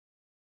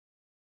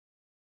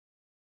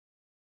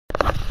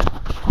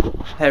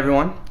Hey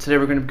everyone, today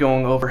we're going to be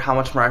going over how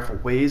much my rifle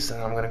weighs,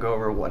 and I'm going to go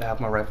over what I have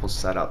my rifle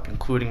set up,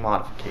 including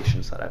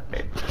modifications that I've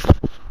made.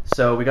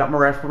 So we got my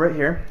rifle right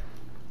here,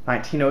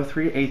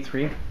 1903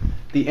 A3.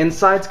 The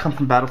insides come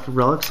from Battlefield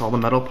Relics, all the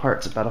metal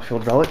parts of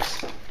Battlefield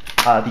Relics.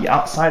 The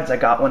outsides I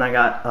got when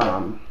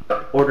I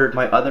ordered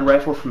my other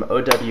rifle from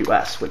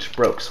OWS, which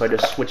broke, so I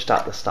just switched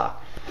out the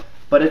stock.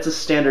 But it's a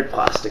standard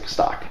plastic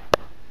stock.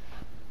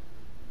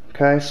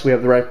 Okay, so we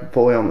have the rifle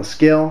fully on the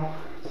scale,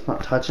 it's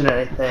not touching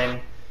anything.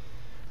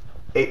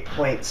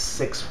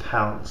 8.6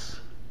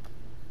 pounds.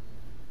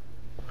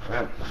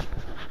 Right.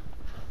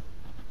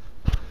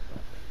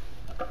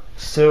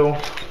 So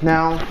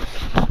now,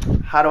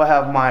 how do I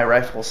have my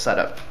rifle set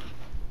up?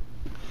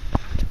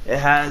 It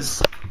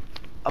has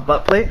a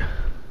butt plate,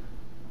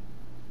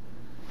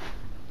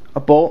 a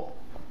bolt,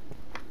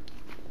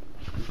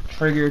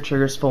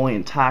 trigger's fully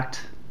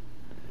intact,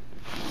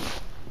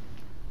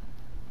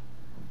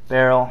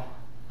 barrel.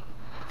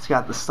 It's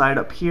got the sight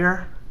up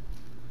here,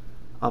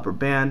 upper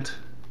band,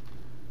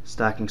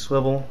 stacking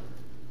swivel,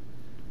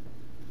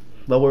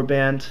 lower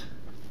band.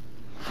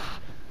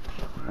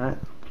 Alright.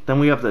 Then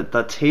we have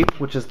the tape,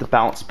 which is the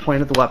balance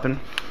point of the weapon.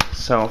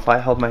 So if I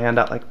held my hand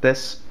out like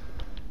this,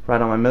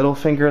 right on my middle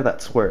finger,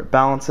 that's where it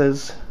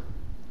balances.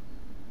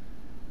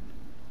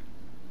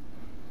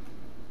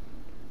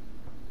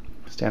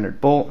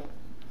 Standard bolt.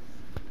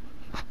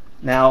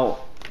 Now,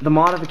 the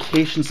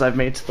modifications I've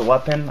made to the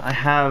weapon, I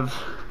have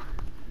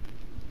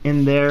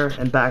in there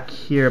and back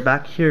here.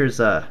 Back here is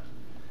the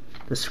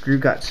screw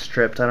got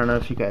stripped. I don't know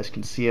if you guys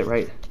can see it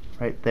right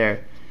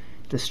there.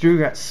 The screw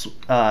got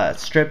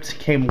stripped,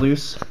 came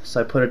loose, so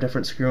I put a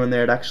different screw in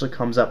there. It actually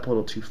comes up a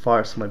little too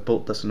far, so my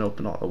bolt doesn't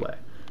open all the way.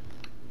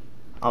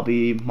 I'll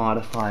be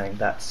modifying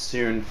that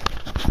soon.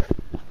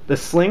 The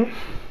sling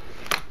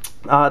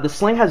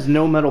has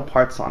no metal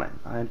parts on it.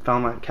 I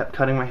found I kept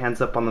cutting my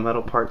hands up on the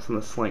metal parts in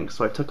the sling,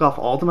 so I took off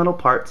all the metal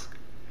parts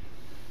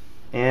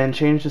and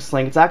changed the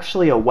sling. It's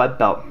actually a web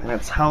belt, and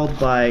it's held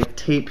by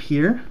tape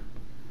here.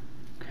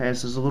 Okay,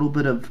 so there's a little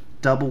bit of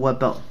double web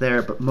belt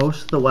there, but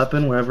most of the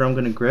weapon, wherever I'm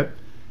going to grip,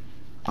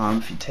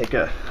 if you take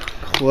a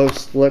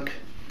close look,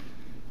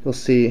 you'll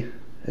see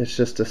it's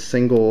just a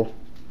single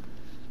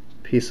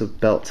piece of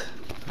belt,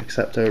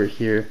 except over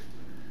here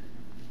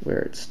where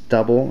it's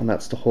double, and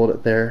that's to hold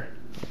it there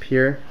up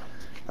here,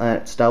 and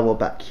it's double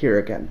back here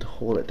again to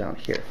hold it down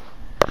here.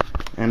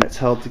 And it's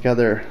held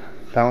together,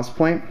 balance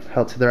point,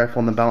 held to the rifle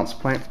on the balance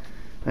point,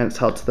 and it's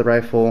held to the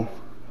rifle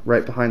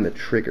right behind the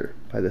trigger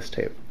by this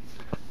tape.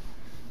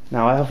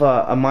 Now I have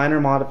a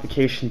minor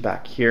modification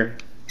back here.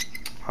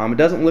 It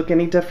doesn't look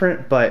any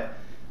different, but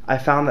I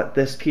found that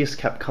this piece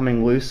kept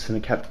coming loose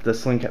and the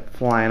sling kept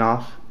flying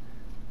off.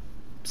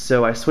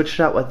 So I switched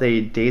it out with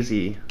a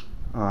daisy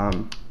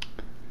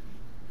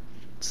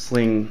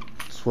sling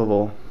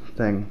swivel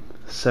thing.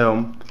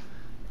 So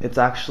it's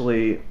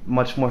actually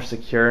much more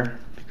secure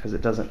because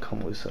it doesn't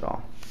come loose at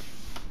all.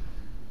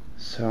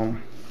 So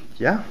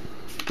yeah,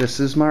 this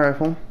is my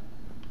rifle.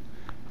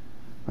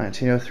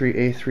 1903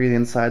 A3, the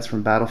inside's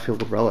from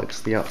Battlefield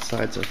Relics, the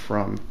outsides are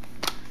from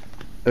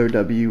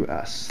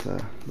OWS,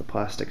 the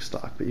plastic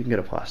stock, but you can get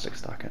a plastic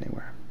stock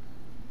anywhere.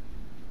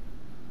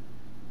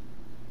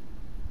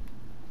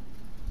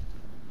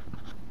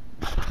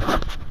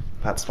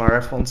 That's my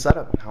rifle and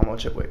setup and how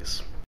much it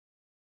weighs.